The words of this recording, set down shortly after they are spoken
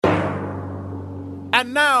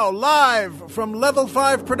And now, live from Level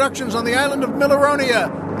 5 Productions on the island of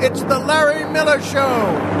Milleronia, it's The Larry Miller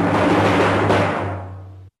Show.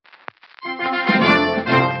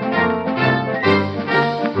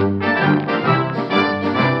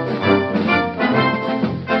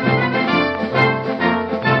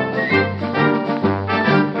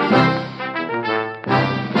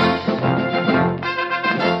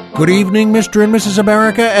 Good evening, Mr. and Mrs.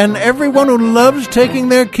 America, and everyone who loves taking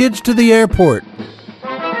their kids to the airport.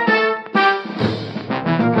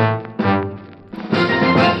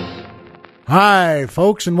 Hi,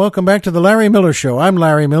 folks, and welcome back to the Larry Miller Show. I'm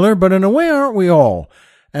Larry Miller, but in a way, aren't we all?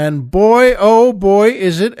 And boy, oh boy,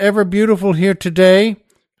 is it ever beautiful here today.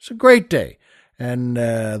 It's a great day. And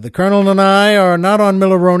the Colonel and I are not on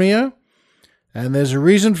Milleronia, and there's a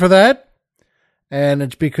reason for that. And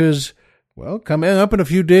it's because, well, coming up in a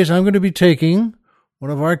few days, I'm going to be taking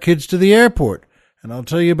one of our kids to the airport. And I'll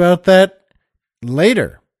tell you about that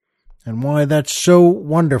later and why that's so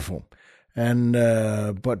wonderful. And,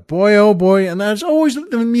 but boy, oh boy, and as always,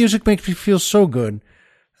 the music makes me feel so good.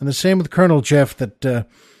 And the same with Colonel Jeff, that, of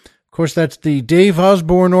course, that's the Dave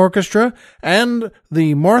Osborne Orchestra and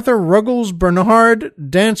the Martha Ruggles Bernard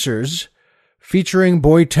Dancers, featuring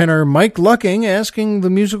boy tenor Mike Lucking, asking the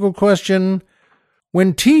musical question,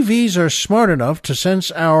 when TVs are smart enough to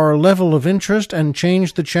sense our level of interest and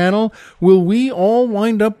change the channel, will we all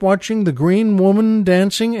wind up watching the Green Woman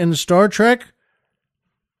dancing in Star Trek?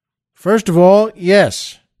 First of all,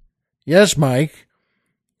 yes. Yes, Mike.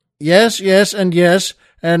 Yes, and yes,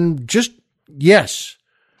 and just yes.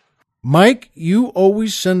 Mike, you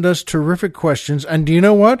always send us terrific questions, and do you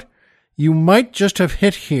know what? You might just have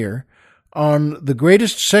hit here on the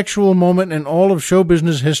greatest sexual moment in all of show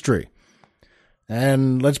business history.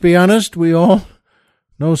 And let's be honest, we all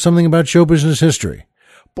know something about show business history.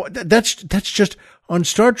 But that's just on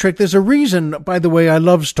Star Trek. There's a reason, by the way, I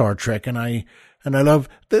love Star Trek, and I love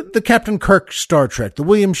the Captain Kirk Star Trek, the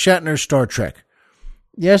William Shatner Star Trek.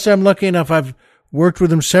 Yes, I'm lucky enough. I've worked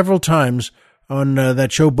with him several times on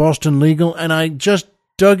that show Boston Legal, and I just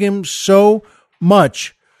dug him so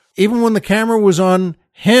much. Even when the camera was on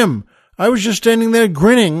him, I was just standing there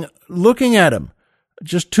grinning, looking at him,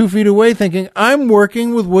 just 2 feet away, thinking, I'm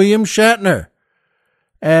working with William Shatner.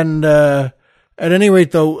 And at any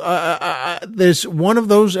rate, though, there's one of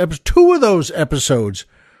those two of those episodes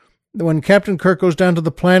when Captain Kirk goes down to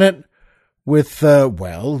the planet with,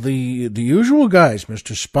 the usual guys,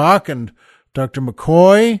 Mr. Spock and Dr.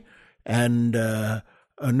 McCoy, and a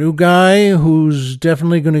new guy who's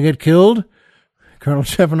definitely going to get killed. Colonel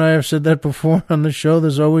Jeff and I have said that before on the show.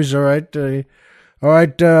 There's always, all right,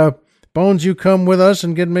 Bones, you come with us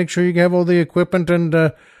and make sure you have all the equipment, and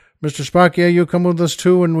Mr. Spock, yeah, you come with us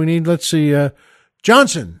too, and we need, let's see,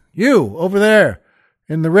 Johnson, you, over there,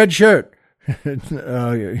 in the red shirt.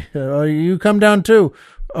 You come down too.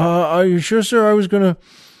 Are you sure, sir? I was gonna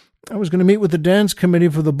meet with the dance committee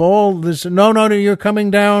for the ball. No, you're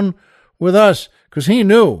coming down with us. Because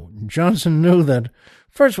Johnson knew that,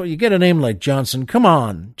 first of all, you get a name like Johnson, come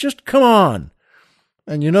on, just come on.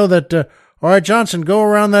 And you know that, all right, Johnson, go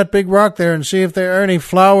around that big rock there and see if there are any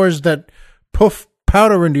flowers that poof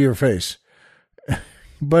powder into your face.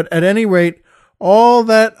 But at any rate, all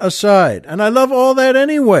that aside, and I love all that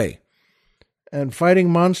anyway, and fighting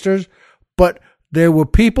monsters, but there were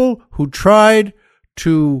people who tried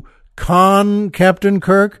to con Captain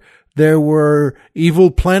Kirk. There were evil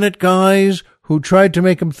planet guys who tried to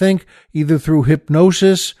make him think, either through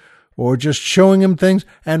hypnosis or just showing him things.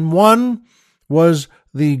 And one was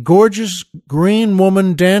the gorgeous Green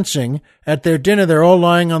Woman dancing at their dinner. They're all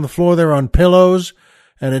lying on the floor there on pillows,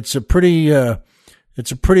 and it's a pretty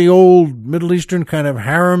old Middle Eastern kind of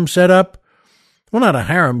harem setup. Well, not a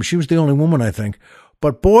harem. She was the only woman, I think.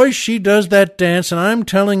 But boy, she does that dance, and I'm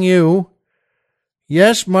telling you,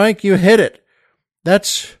 yes, Mike, you hit it.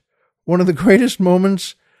 That's one of the greatest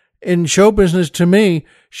moments in show business to me.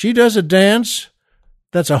 She does a dance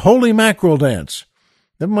that's a holy mackerel dance.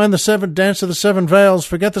 Never mind the dance of the seven veils.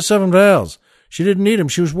 Forget the seven veils. She didn't need them.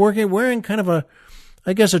 She was wearing kind of a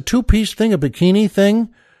two-piece thing, a bikini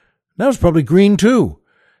thing. That was probably green, too.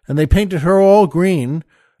 And they painted her all green,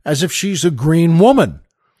 as if she's a green woman.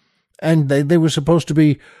 And they were supposed to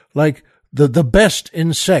be like the best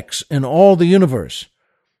in sex in all the universe,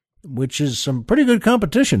 which is some pretty good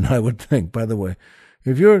competition, I would think, by the way.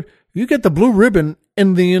 If you get the blue ribbon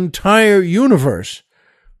in the entire universe,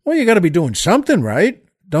 well, you got to be doing something, right?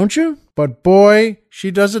 Don't you? But boy, she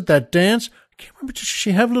does it, that dance. I can't remember, does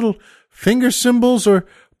she have little finger symbols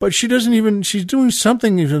but she doesn't even, she's doing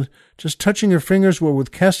something, just touching her fingers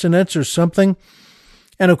with castanets or something.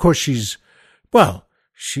 And of course she's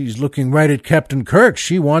she's looking right at Captain Kirk.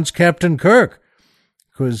 She wants Captain Kirk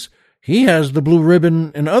because he has the blue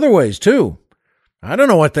ribbon in other ways, too. I don't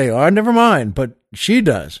know what they are, never mind, but she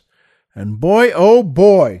does. And boy, oh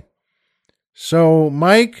boy. So,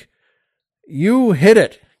 Mike, you hit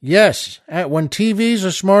it. Yes, when TVs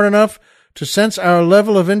are smart enough to sense our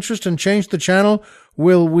level of interest and change the channel,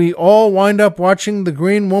 will we all wind up watching the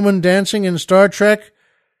Green Woman dancing in Star Trek?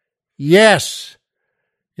 Yes.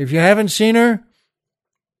 If you haven't seen her,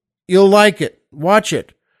 you'll like it. Watch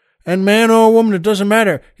it. And man or woman, it doesn't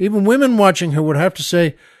matter. Even women watching her would have to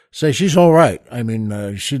say she's all right. I mean,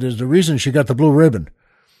 there's the reason she got the blue ribbon.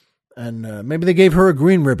 And maybe they gave her a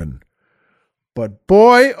green ribbon. But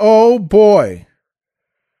boy, oh boy.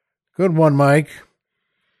 Good one, Mike.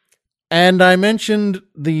 And I mentioned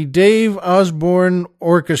the Dave Osborne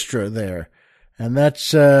Orchestra there. And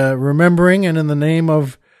that's remembering and in the name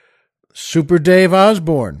of Super Dave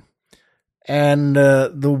Osborne. And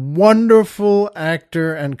the wonderful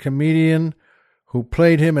actor and comedian who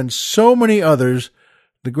played him and so many others,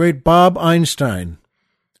 the great Bob Einstein,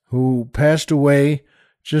 who passed away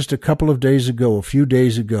just a few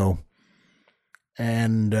days ago.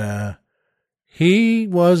 And he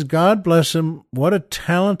was, God bless him, what a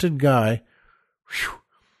talented guy.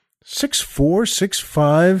 6'4",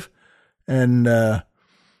 6'5", and I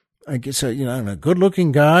guess, a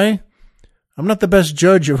good-looking guy. I'm not the best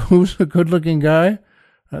judge of who's a good-looking guy.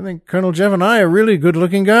 I think Colonel Jeff and I are really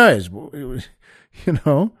good-looking guys,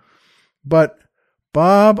 But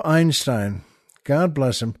Bob Einstein, God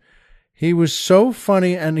bless him, he was so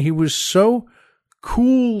funny and he was so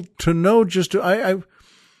cool to know I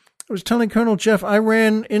was telling Colonel Jeff, I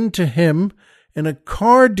ran into him in a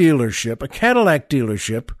car dealership, a Cadillac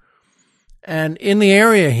dealership, and in the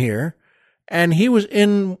area here, and he was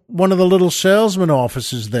in one of the little salesman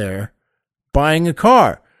offices there buying a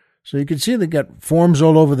car. So you can see they got forms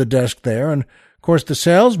all over the desk there, and of course the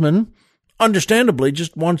salesman, understandably,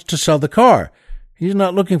 just wants to sell the car. He's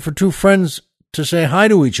not looking for two friends to say hi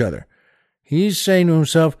to each other. He's saying to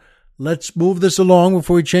himself, let's move this along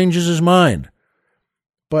before he changes his mind.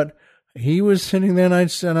 But he was sitting there, and I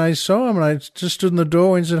saw him, and I just stood in the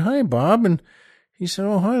doorway and said, hi, Bob. And he said,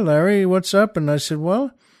 oh, hi, Larry, what's up? And I said,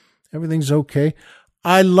 well, everything's okay.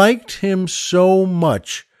 I liked him so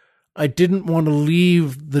much, I didn't want to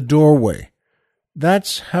leave the doorway.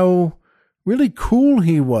 That's how really cool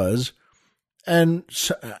he was, and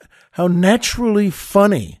how naturally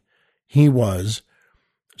funny he was.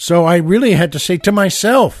 So I really had to say to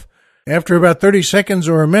myself, after about 30 seconds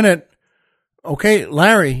or a minute, okay,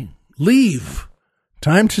 Larry, leave.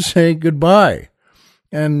 Time to say goodbye.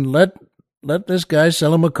 And let this guy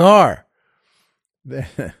sell him a car.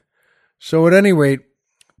 So at any rate,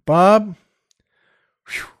 Bob,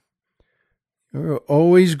 you're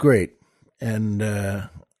always great. And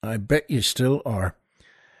I bet you still are.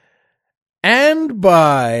 And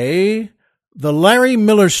by the Larry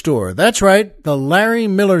Miller Store. That's right, the Larry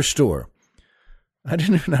Miller Store. I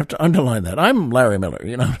didn't even have to underline that. I'm Larry Miller.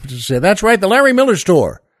 You don't have to say, that's right, the Larry Miller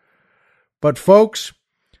Store. But folks,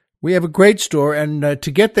 we have a great store. And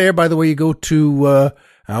to get there, by the way, you go to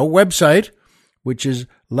our website, which is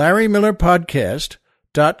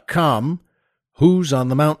LarryMillerPodcast.com. Who's on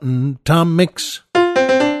the Mountain? Tom Mix.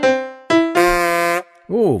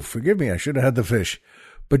 Oh, forgive me. I should have had the fish.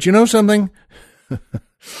 But you know something?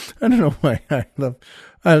 I don't know why I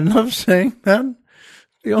love saying that.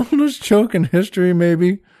 The oldest joke in history,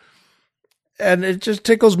 maybe. And it just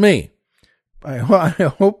tickles me. I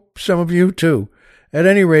hope some of you too. At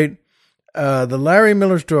any rate, the Larry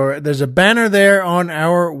Miller Store, there's a banner there on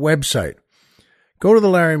our website. Go to the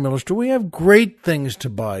Larry Miller Store. We have great things to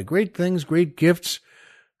buy. Great things, great gifts.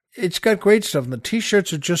 It's got great stuff. And the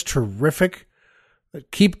T-shirts are just terrific.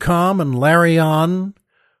 Keep Calm and Larry on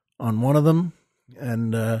one of them.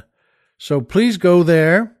 And so please go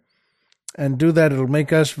there and do that. It'll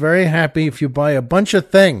make us very happy if you buy a bunch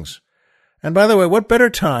of things. And by the way, what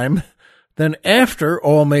better time than after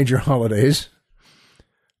all major holidays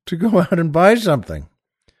to go out and buy something?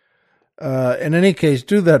 In any case,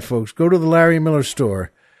 do that, folks. Go to the Larry Miller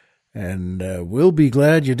Store, and we'll be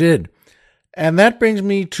glad you did. And that brings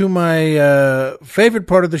me to my favorite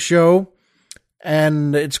part of the show,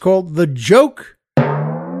 and it's called The Joke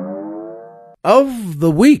of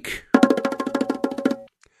the Week.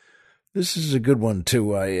 This is a good one,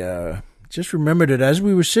 too. I just remembered it as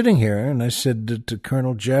we were sitting here, and I said to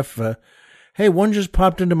Colonel Jeff, hey, one just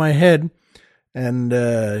popped into my head, and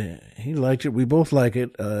he liked it. We both like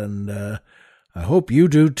it, and I hope you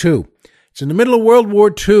do, too. It's in the middle of World War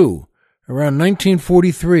II, around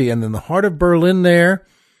 1943, and in the heart of Berlin there,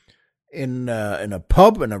 in a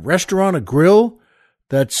pub, in a restaurant, a grill,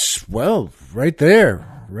 that's, well, right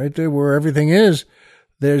there where everything is.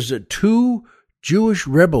 There's two Jewish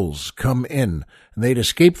rebels come in, and they'd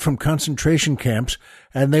escaped from concentration camps,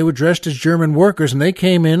 and they were dressed as German workers, and they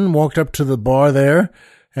came in, walked up to the bar there,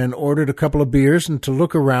 and ordered a couple of beers, and to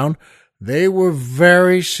look around. They were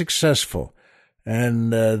very successful,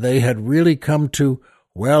 and they had really come to,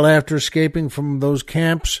 well, after escaping from those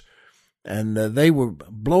camps, and they were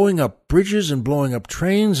blowing up bridges and blowing up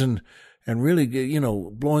trains and really,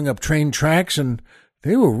 blowing up train tracks, and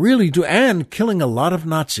they were really and killing a lot of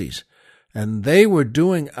Nazis. And they were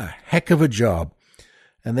doing a heck of a job.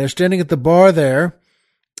 And they're standing at the bar there,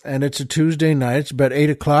 and it's a Tuesday night. It's about 8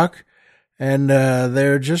 o'clock, and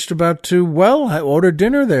they're just about to, order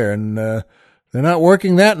dinner there. And they're not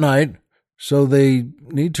working that night, so they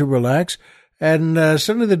need to relax. And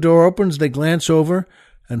suddenly the door opens, they glance over,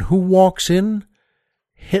 and who walks in?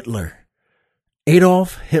 Hitler.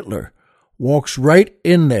 Adolf Hitler walks right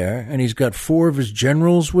in there, and he's got 4 of his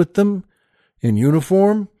generals with them in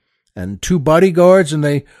uniform and 2 bodyguards, and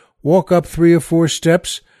they walk up 3 or 4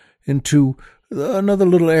 steps into another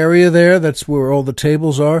little area there. That's where all the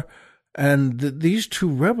tables are. And these 2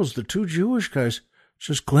 rebels, the 2 Jewish guys,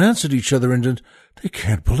 just glance at each other and they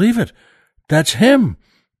can't believe it. That's him.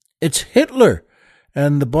 It's Hitler.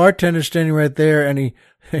 And the bartender's standing right there, and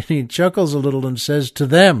he chuckles a little and says to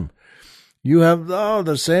them, "You have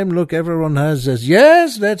the same look everyone has." Says,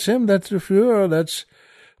 "Yes, that's him. That's the Führer.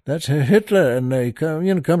 That's Hitler." And he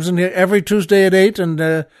comes in here every Tuesday at 8 and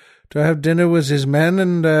to have dinner with his men.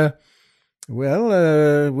 And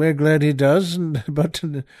we're glad he does. But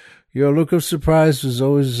your look of surprise is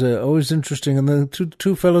always interesting. And the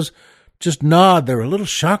two fellows just nod. They're a little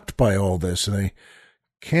shocked by all this, and they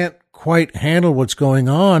can't quite handle what's going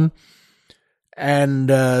on. And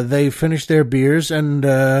they finish their beers and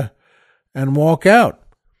walk out.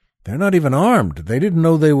 They're not even armed. They didn't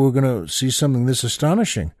know they were going to see something this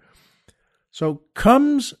astonishing. So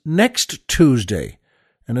comes next Tuesday,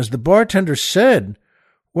 and as the bartender said,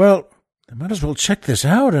 well, they might as well check this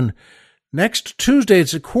out. And next Tuesday,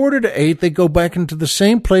 it's 7:45. They go back into the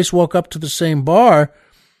same place, walk up to the same bar,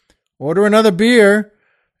 order another beer,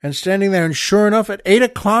 and standing there, and sure enough, at 8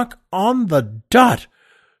 o'clock on the dot,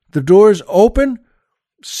 the doors open,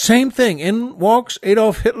 same thing. In walks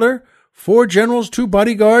Adolf Hitler, 4 generals, 2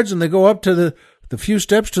 bodyguards, and they go up to the few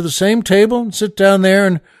steps to the same table and sit down there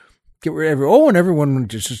and get rid of and everyone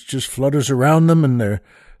just flutters around them, and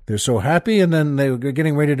they're so happy. And then they're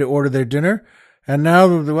getting ready to order their dinner. And now,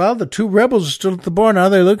 the 2 rebels are still at the bar. Now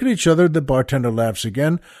they look at each other. The bartender laughs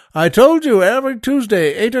again. "I told you, every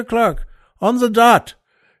Tuesday, 8 o'clock, on the dot."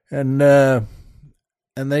 And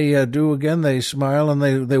they do again. They smile and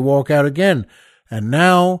they walk out again. And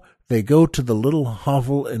now they go to the little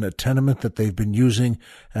hovel in a tenement that they've been using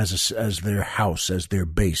as their house, as their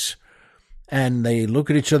base. And they look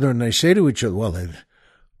at each other and they say to each other, "Well,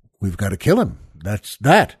 we've got to kill him. That's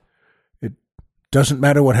that. It doesn't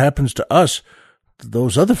matter what happens to us.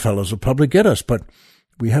 Those other fellows will probably get us, but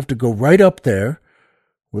we have to go right up there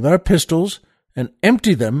with our pistols and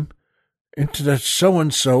empty them into that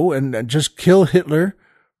so-and-so and just kill Hitler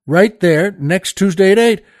right there next Tuesday at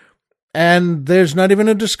 8. And there's not even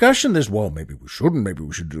a discussion. There's, maybe we shouldn't. Maybe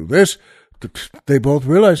we should do this. They both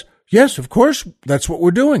realize, yes, of course, that's what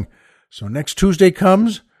we're doing. So next Tuesday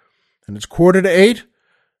comes, and it's 7:45,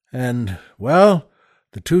 and,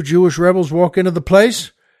 the 2 Jewish rebels walk into the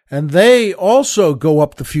place, and they also go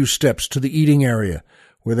up the few steps to the eating area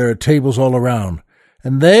where there are tables all around.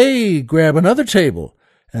 And they grab another table,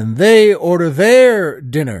 and they order their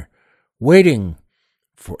dinner, waiting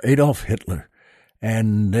for Adolf Hitler.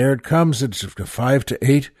 And there it comes. It's 5 to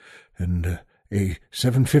 8, and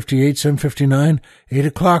 7:58, 7:59, 8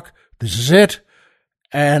 o'clock. This is it.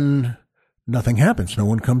 And nothing happens. No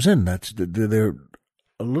one comes in. They're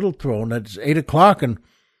a little thrown. That's 8 o'clock, and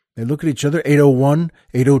they look at each other. 8:01,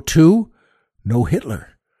 8:02, no Hitler.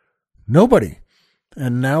 Nobody.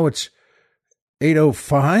 And now it's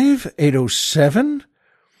 8:05, 8:07,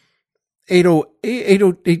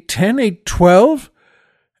 8:08, 8:10, 8:12,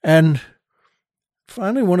 and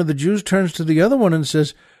finally one of the Jews turns to the other one and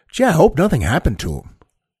says, "Gee, I hope nothing happened to him."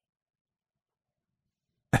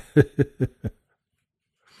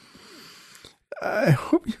 I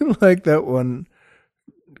hope you like that one.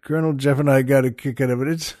 Colonel Jeff and I got a kick out of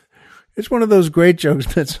it. It's one of those great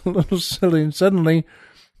jokes that's a little silly, and suddenly,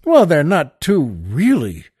 they're not 2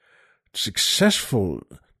 really successful,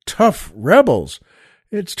 tough rebels.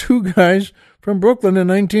 It's 2 guys from Brooklyn in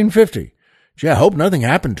 1950. Gee, I hope nothing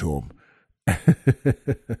happened to them.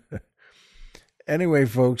 Anyway,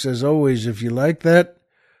 folks, as always, if you like that,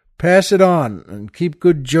 pass it on and keep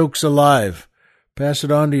good jokes alive. Pass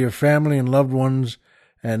it on to your family and loved ones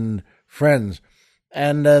and friends.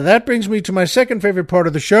 And that brings me to my second favorite part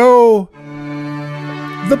of the show,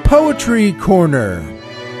 the Poetry Corner.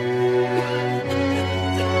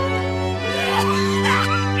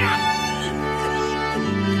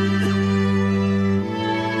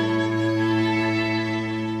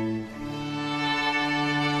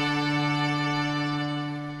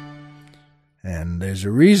 And there's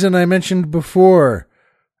a reason I mentioned before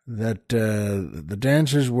that the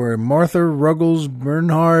dancers were Martha Ruggles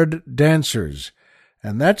Bernhard dancers.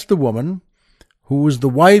 And that's the woman who was the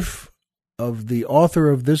wife of the author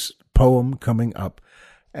of this poem coming up.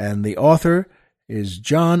 And the author is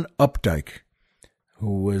John Updike,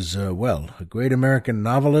 who was, a great American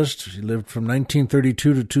novelist. He lived from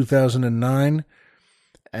 1932 to 2009.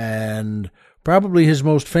 And probably his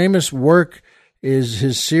most famous work is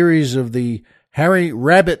his series of the Harry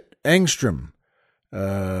Rabbit Angstrom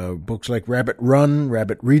books like Rabbit Run,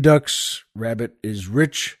 Rabbit Redux, Rabbit is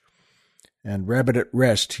Rich, and Rabbit at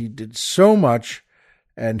Rest. He did so much,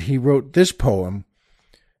 and he wrote this poem,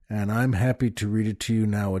 and I'm happy to read it to you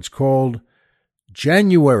now. It's called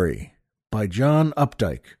January by John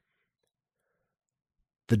Updike.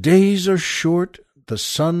 The days are short, the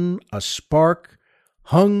sun a spark,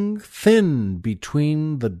 hung thin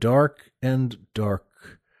between the dark and dark.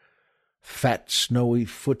 Fat, snowy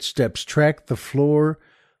footsteps track the floor.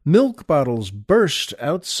 Milk bottles burst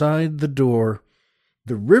outside the door.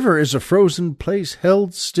 The river is a frozen place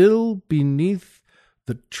held still beneath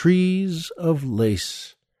the trees of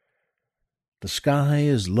lace. The sky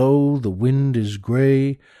is low, the wind is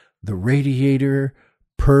gray. The radiator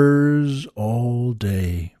purrs all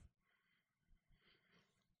day.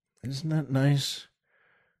 Isn't that nice?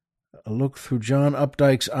 A look through John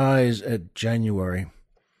Updike's eyes at January.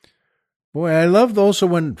 Boy, I loved also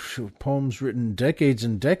when poems written decades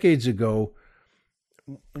and decades ago,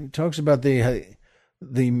 he talks about the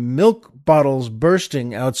milk bottles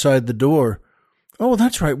bursting outside the door. Oh,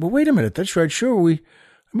 that's right. Well, wait a minute. That's right. Sure, I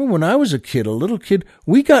remember when I was a little kid,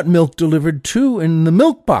 we got milk delivered too in the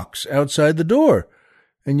milk box outside the door.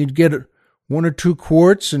 And you'd get 1 or 2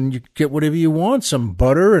 quarts and you'd get whatever you want, some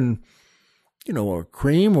butter and, or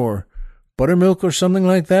cream or buttermilk or something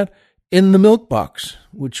like that, in the milk box,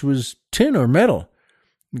 which was tin or metal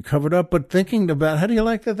and covered up. But thinking about, how do you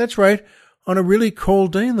like that? That's right. On a really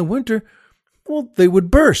cold day in the winter, well, they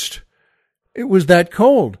would burst. It was that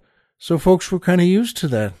cold. So folks were kind of used to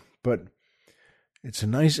that. But it's a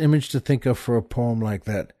nice image to think of for a poem like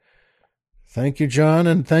that. Thank you, John,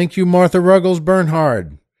 and thank you, Martha Ruggles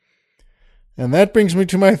Bernhard. And that brings me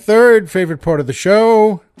to my third favorite part of the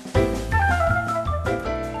show.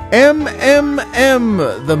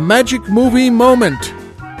 MMM, the Magic Movie Moment.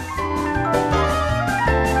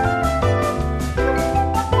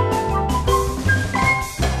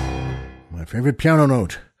 My favorite piano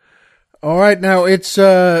note. All right, now this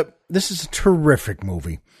is a terrific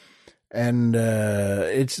movie, and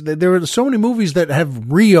there are so many movies that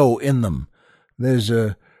have Rio in them. There's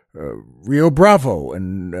Rio Bravo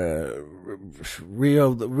and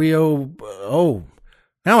Rio. Oh.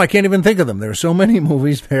 Now I can't even think of them. There are so many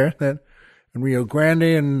movies there and Rio Grande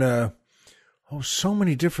and so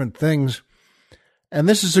many different things. And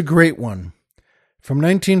this is a great one. From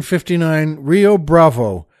 1959, Rio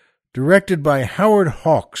Bravo, directed by Howard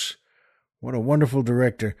Hawks. What a wonderful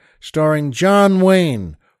director. Starring John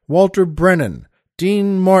Wayne, Walter Brennan,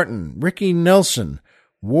 Dean Martin, Ricky Nelson,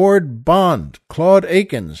 Ward Bond, Claude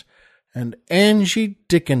Akins, and Angie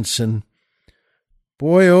Dickinson.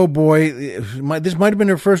 Boy, oh boy, this might have been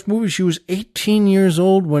her first movie. She was 18 years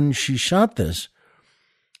old when she shot this.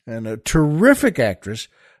 And a terrific actress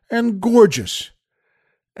and gorgeous.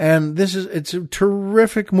 And it's a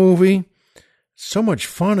terrific movie. So much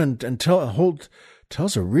fun and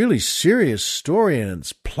tells a really serious story in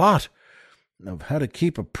its plot of how to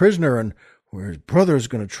keep a prisoner and where his brother is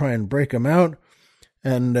going to try and break him out.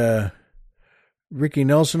 And Ricky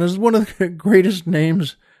Nelson is one of the greatest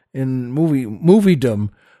names in moviedom.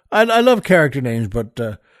 I love character names,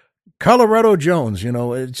 but Colorado Jones,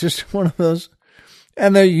 it's just one of those.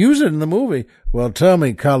 And they use it in the movie. Well, tell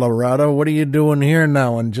me, Colorado, what are you doing here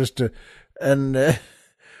now? And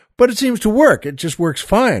but it seems to work. It just works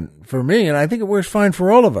fine for me, and I think it works fine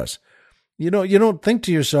for all of us. You don't think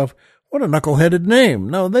to yourself, what a knuckleheaded name.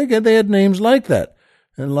 No, they had names like that.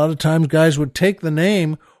 And a lot of times guys would take the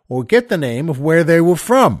name or get the name of where they were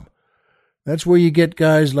from. That's where you get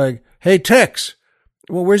guys like, hey, Tex.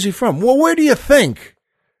 Well, where's he from? Well, where do you think?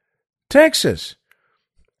 Texas.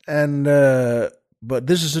 And, but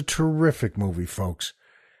this is a terrific movie, folks.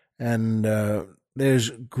 And there's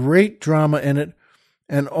great drama in it.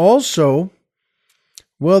 And also,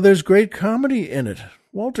 Well, there's great comedy in it.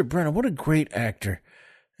 Walter Brennan, what a great actor.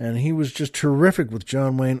 And he was just terrific with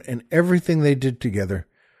John Wayne and everything they did together.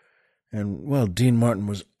 And, well, Dean Martin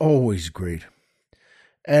was always great.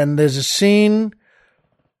 And there's a scene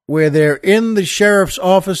where they're in the sheriff's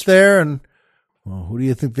office there, and, well, who do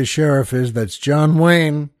you think the sheriff is? That's John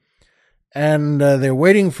Wayne. And they're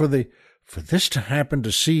waiting for this to happen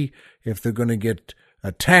to see if they're going to get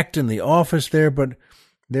attacked in the office there, but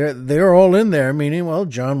they're all in there, meaning, well,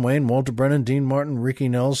 John Wayne, Walter Brennan, Dean Martin, Ricky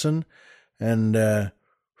Nelson, and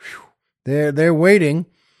they're waiting.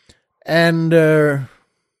 And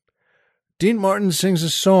Dean Martin sings a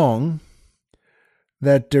song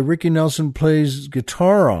that Ricky Nelson plays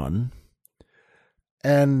guitar on,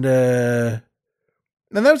 and was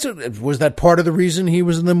that part of the reason he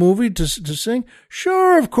was in the movie to sing?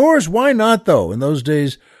 Sure, of course. Why not, though? In those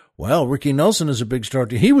days, well, Ricky Nelson is a big star.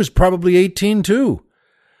 He was probably 18, too.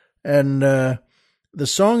 And the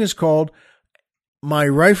song is called My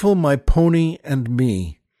Rifle, My Pony, and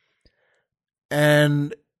Me.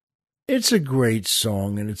 And it's a great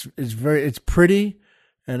song, and it's pretty,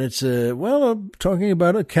 and it's talking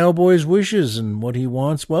about a cowboy's wishes and what he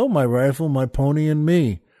wants. Well, my rifle, my pony, and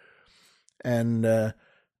me. And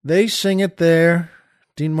they sing it there.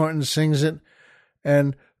 Dean Martin sings it.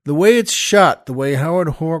 And the way it's shot, the way Howard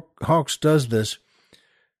Hawks does this,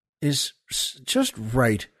 is just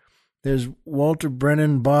right. There's Walter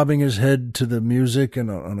Brennan bobbing his head to the music and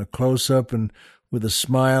on a close-up, and with a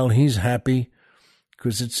smile, he's happy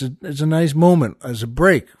because it's a nice moment as a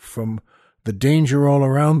break from the danger all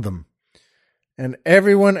around them. And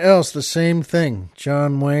everyone else, the same thing.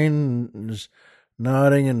 John Wayne is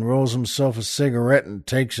nodding and rolls himself a cigarette and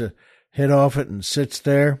takes a hit off it and sits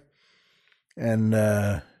there. And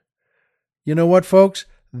you know what, folks?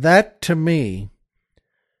 That, to me,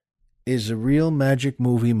 is a real magic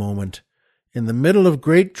movie moment. In the middle of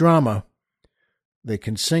great drama, they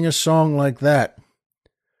can sing a song like that,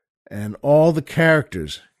 and all the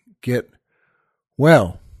characters get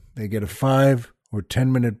a 5 or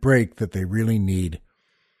 10 minute break that they really need.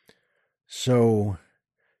 So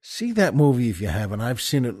see that movie if you haven't. I've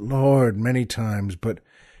seen it, Lord, many times, but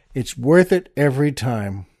it's worth it every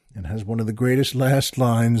time. It has one of the greatest last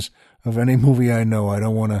lines of any movie I know. I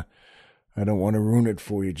don't want to ruin it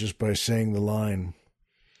for you just by saying the line.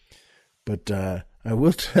 But I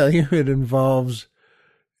will tell you it involves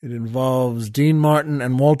Dean Martin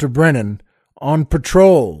and Walter Brennan on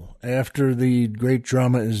patrol after the great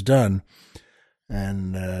drama is done.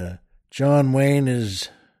 And John Wayne is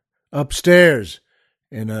upstairs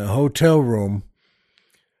in a hotel room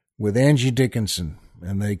with Angie Dickinson,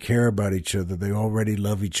 and they care about each other. They already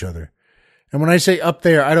love each other. And when I say up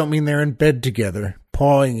there, I don't mean they're in bed together,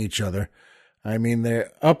 pawing each other. I mean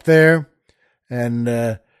they're up there,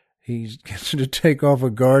 and he gets her to take off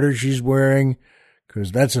a garter she's wearing,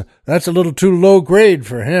 because that's a little too low grade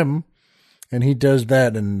for him. And he does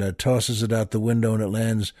that and tosses it out the window, and it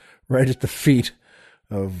lands right at the feet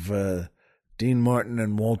of Dean Martin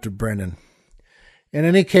and Walter Brennan. In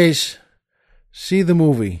any case, see the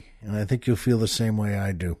movie, and I think you'll feel the same way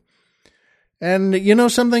I do. And you know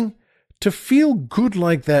something? To feel good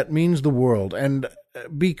like that means the world. And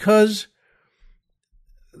because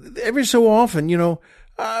every so often,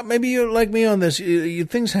 maybe you're like me on this,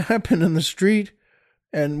 things happen in the street,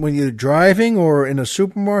 and when you're driving or in a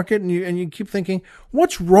supermarket, and you keep thinking,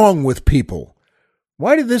 what's wrong with people?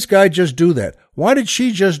 Why did this guy just do that? Why did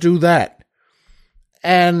she just do that?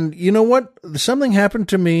 And you know what? Something happened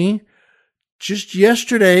to me just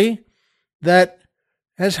yesterday that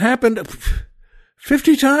has happened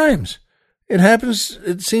 50 times. It happens,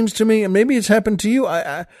 it seems to me, and maybe it's happened to you.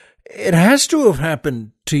 It has to have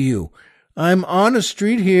happened to you. I'm on a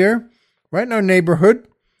street here, right in our neighborhood,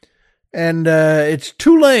 and it's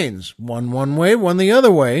 2 lanes, one way, one the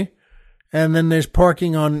other way, and then there's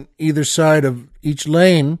parking on either side of each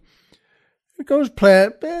lane. It goes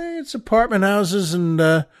it's apartment houses and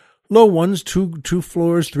low ones, 2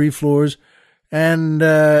 floors, 3 floors, and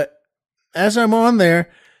as I'm on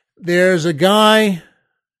there, there's a guy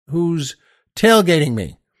who's tailgating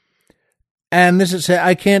me. And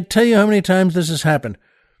I can't tell you how many times this has happened.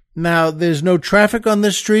 Now, there's no traffic on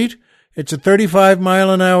this street. It's a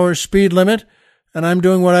 35-mile-an-hour speed limit, and I'm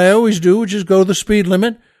doing what I always do, which is go the speed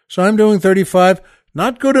limit. So I'm doing 35.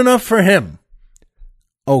 Not good enough for him.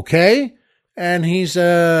 Okay? And he's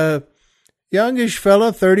a youngish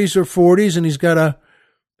fella, 30s or 40s, and he's got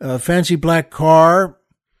a fancy black car,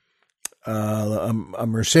 a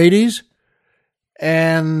Mercedes,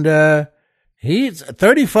 and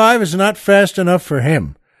 35 is not fast enough for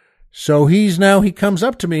him. So he comes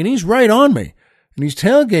up to me, and he's right on me, and he's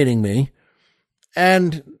tailgating me,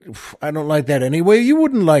 And I don't like that anyway. You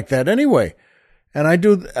wouldn't like that anyway. And I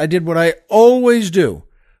did what I always do.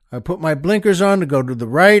 I put my blinkers on to go to the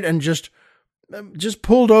right and just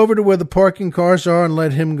pulled over to where the parking cars are and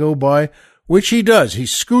let him go by, which he does. He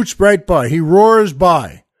scoots right by. He roars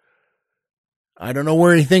by. I don't know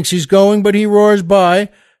where he thinks he's going, but he roars by.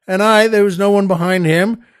 And there was no one behind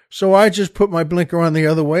him. So I just put my blinker on the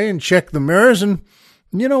other way and check the mirrors. And,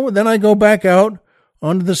 then I go back out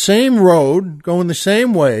onto the same road, going the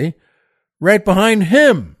same way, right behind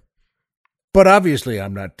him. But obviously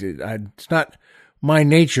it's not my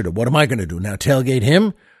nature to, what am I going to do now? Tailgate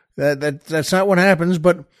him? That's not what happens.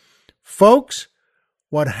 But folks,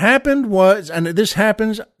 what happened was, and this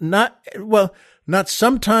happens not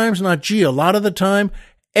sometimes, a lot of the time,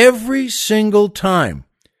 every single time.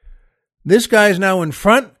 This guy's now in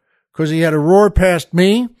front because he had to roar past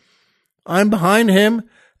me. I'm behind him.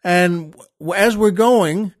 And as we're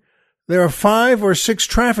going, there are 5 or 6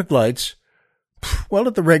 traffic lights,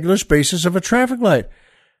 at the regular spaces of a traffic light.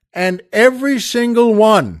 And every single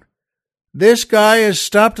one, this guy is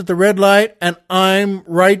stopped at the red light and I'm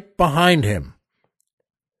right behind him.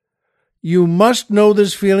 You must know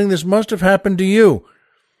this feeling. This must have happened to you.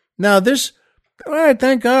 Now all right,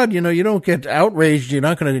 thank God, you don't get outraged. You're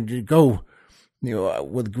not going to go,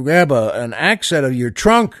 grab an axe out of your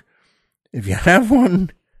trunk if you have one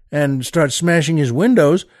and start smashing his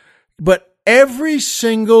windows. But every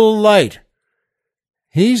single light,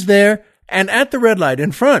 he's there and at the red light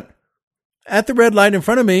in front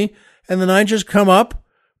of me. And then I just come up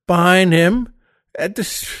behind him and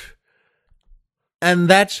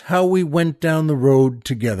that's how we went down the road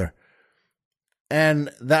together. And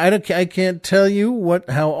I can't tell you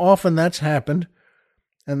how often that's happened.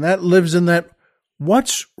 And that lives in that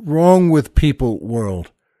what's wrong with people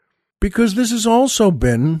world. Because this has also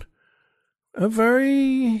been a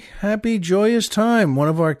very happy, joyous time. One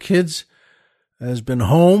of our kids has been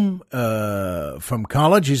home from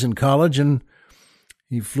college. He's in college and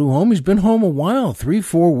he flew home. He's been home a while,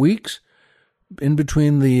 3-4 weeks in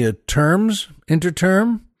between the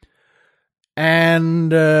interterm. And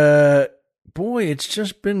boy, it's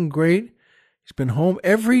just been great. He's been home.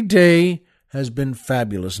 Every day has been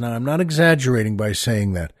fabulous. Now, I'm not exaggerating by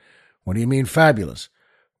saying that. What do you mean fabulous?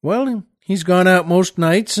 Well, he's gone out most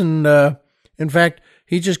nights, and in fact,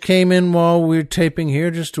 he just came in while we were taping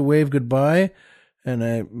here just to wave goodbye, and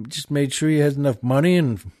I just made sure he has enough money,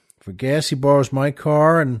 and for gas, he borrows my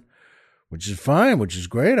car, and which is fine, which is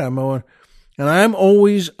great. I'm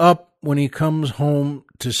always up when he comes home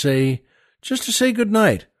to say good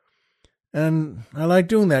night. And I like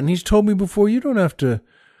doing that. And he's told me before, you don't have to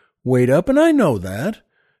wait up. And I know that.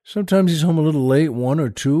 Sometimes he's home a little late, 1 or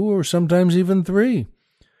 2, or sometimes even 3.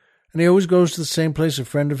 And he always goes to the same place. A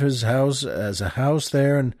friend of his house has a house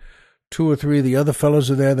there, and 2 or 3 of the other fellows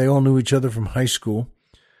are there. They all knew each other from high school.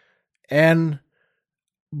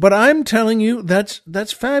 But I'm telling you, that's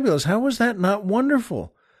fabulous. How is that not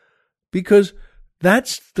wonderful? Because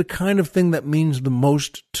that's the kind of thing that means the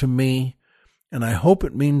most to me. And I hope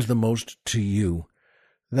it means the most to you,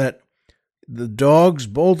 that the dogs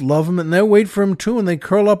both love him and they wait for him too. And they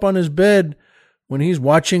curl up on his bed when he's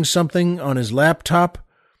watching something on his laptop.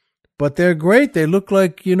 But they're great. They look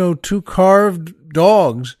like, 2 carved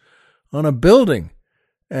dogs on a building.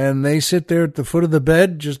 And they sit there at the foot of the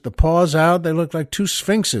bed, just the paws out. They look like 2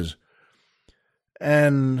 sphinxes.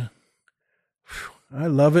 And I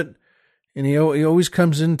love it. And he always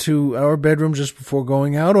comes into our bedroom just before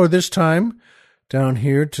going out, or this time down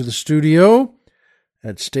here to the studio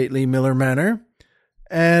at Stately Miller Manor.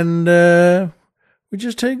 And we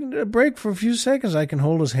just take a break for a few seconds. I can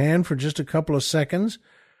hold his hand for just a couple of seconds,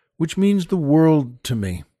 which means the world to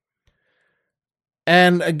me.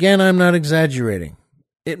 And again, I'm not exaggerating.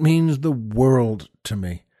 It means the world to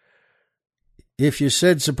me. If you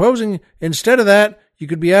said, supposing instead of that, you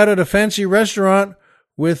could be out at a fancy restaurant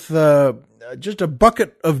with just a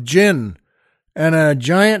bucket of gin and a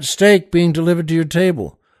giant steak being delivered to your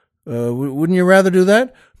table, wouldn't you rather do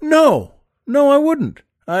that? No, I wouldn't.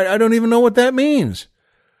 I don't even know what that means.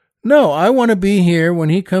 No, I want to be here when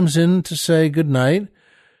he comes in to say goodnight,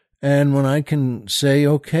 and when I can say,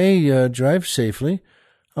 okay, drive safely,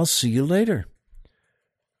 I'll see you later.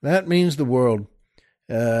 That means the world.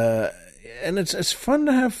 And it's fun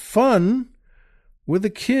to have fun with a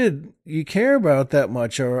kid you care about that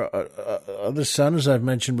much. Our other son, as I've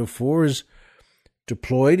mentioned before, is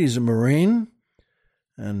deployed. He's a Marine,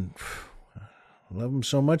 and I love him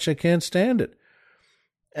so much I can't stand it.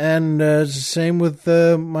 And it's the same with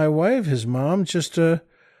my wife, his mom.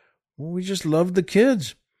 We just love the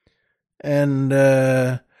kids. And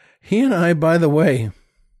he and I, by the way,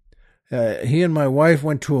 he and my wife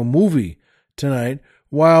went to a movie tonight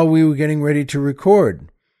while we were getting ready to record.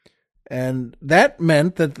 And that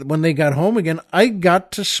meant that when they got home again, I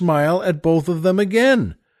got to smile at both of them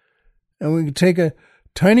again. And we could take a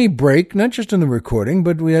tiny break, not just in the recording,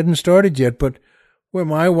 but we hadn't started yet, but where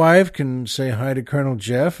my wife can say hi to Colonel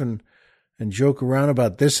Jeff and joke around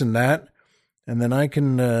about this and that. And then I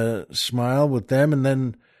can smile with them and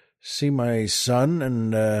then see my son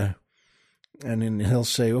and then he'll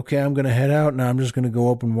say, okay, I'm going to head out now. I'm just going to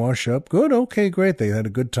go up and wash up. Good. Okay, great. They had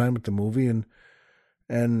a good time at the movie.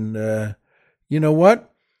 And you know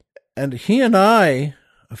what? And he and I,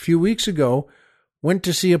 a few weeks ago, went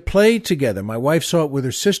to see a play together. My wife saw it with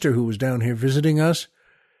her sister who was down here visiting us.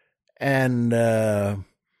 And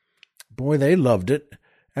boy, they loved it.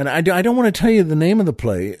 And I don't want to tell you the name of the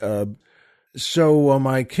play. So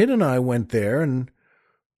my kid and I went there and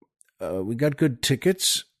we got good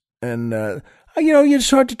tickets. And, it's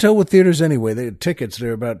hard to tell with theaters anyway. The tickets,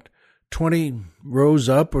 they're about 20 rows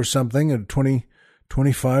up or something, or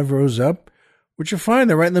 25 rows up, which are fine.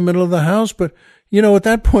 They're right in the middle of the house. But, at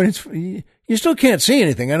that point, you still can't see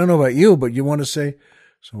anything. I don't know about you, but you want to say,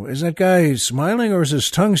 so is that guy smiling or is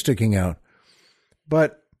his tongue sticking out?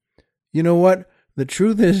 But you know what? The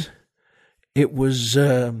truth is, it was,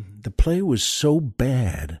 the play was so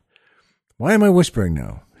bad. Why am I whispering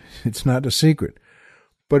now? It's not a secret.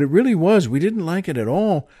 But it really was. We didn't like it at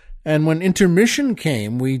all. And when intermission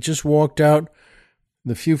came, we just walked out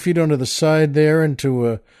the few feet onto the side there into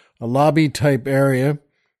a lobby-type area.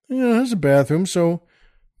 There's a bathroom, so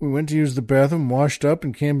we went to use the bathroom, washed up,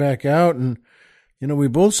 and came back out. And, we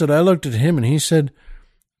both said, I looked at him, and he said,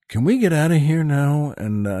 can we get out of here now?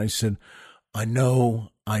 And I said, I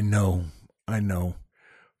know.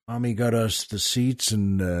 Mommy got us the seats,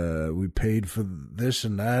 and we paid for this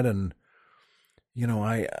and that, and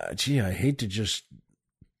I hate to just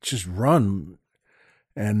run.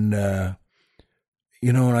 And, and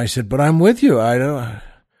I said, but I'm with you. I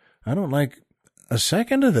don't like a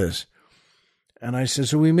second of this. And I said,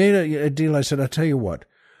 so we made a deal. I said, I'll tell you what,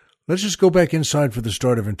 let's just go back inside for the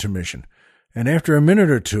start of intermission. And after a minute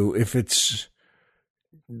or two, if it's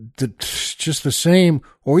just the same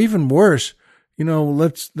or even worse, we'll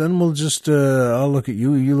just, I'll look at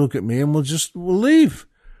you, you look at me, and we'll leave.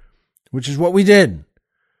 Which is what we did.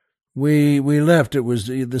 We left. It was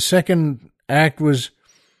the second act was,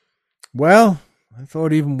 well, I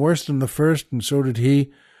thought even worse than the first, and so did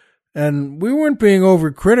he. And we weren't being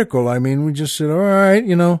overcritical. I mean, we just said, all right,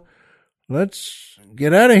 let's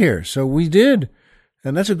get out of here. So we did.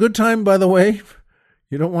 And that's a good time, by the way.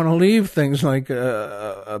 You don't want to leave things like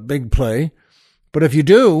a big play. But if you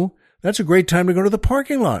do, that's a great time to go to the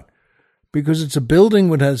parking lot because it's a building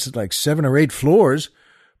that has like 7 or 8 floors.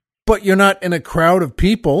 But you're not in a crowd of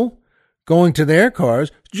people going to their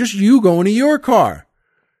cars, just you going to your car.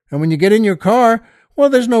 And when you get in your car,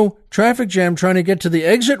 well, there's no traffic jam trying to get to the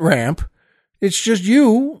exit ramp. It's just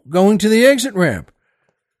you going to the exit ramp.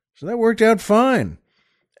 So that worked out fine.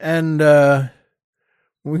 And when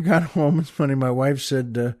we got home, it's funny, my wife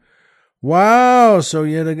said, wow, so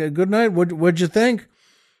you had a good night. What'd you think?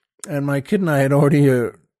 And my kid and I had already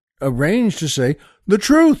arranged to say the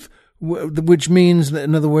truth. Which means, that,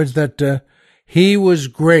 in other words, that he was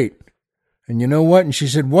great. And you know what? And she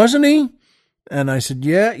said, wasn't he? And I said,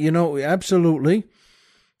 yeah, absolutely.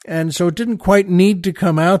 And so it didn't quite need to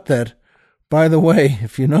come out that, by the way,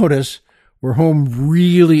 if you notice, we're home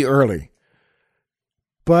really early.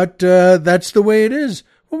 But that's the way it is.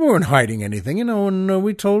 Well, we weren't hiding anything, and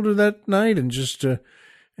we told her that night and just, I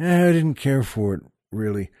didn't care for it,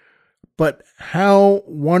 really. But how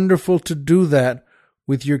wonderful to do that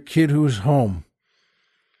with your kid who's home.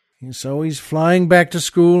 So he's flying back to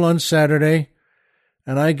school on Saturday,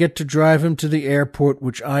 and I get to drive him to the airport,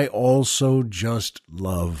 which I also just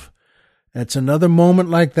love. It's another moment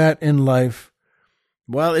like that in life.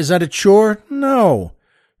 Well, is that a chore? No.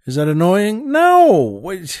 Is that annoying? No.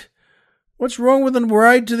 What's wrong with a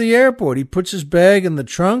ride to the airport? He puts his bag in the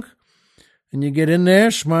trunk, and you get in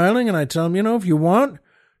there smiling, and I tell him, if you want,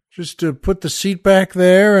 just to put the seat back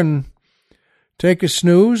there and take a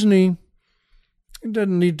snooze, and he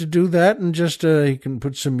doesn't need to do that, and just he can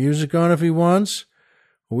put some music on if he wants,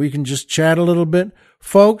 or we can just chat a little bit.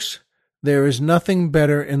 Folks, there is nothing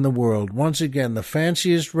better in the world. Once again, the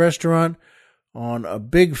fanciest restaurant on a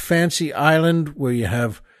big fancy island where you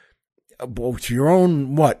have your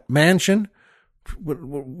own, mansion?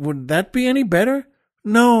 Would that be any better?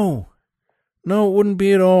 No, it wouldn't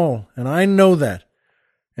be at all, and I know that,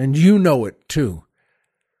 and you know it too.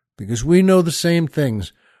 Because we know the same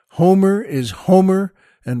things. Homer is Homer,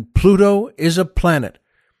 and Pluto is a planet.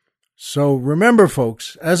 So remember,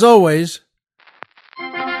 folks, as always,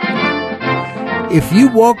 if you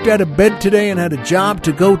walked out of bed today and had a job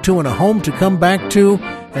to go to and a home to come back to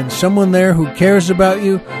and someone there who cares about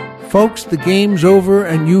you, folks, the game's over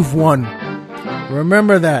and you've won.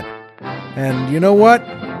 Remember that. And you know what?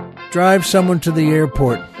 Drive someone to the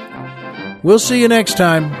airport. We'll see you next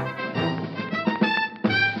time.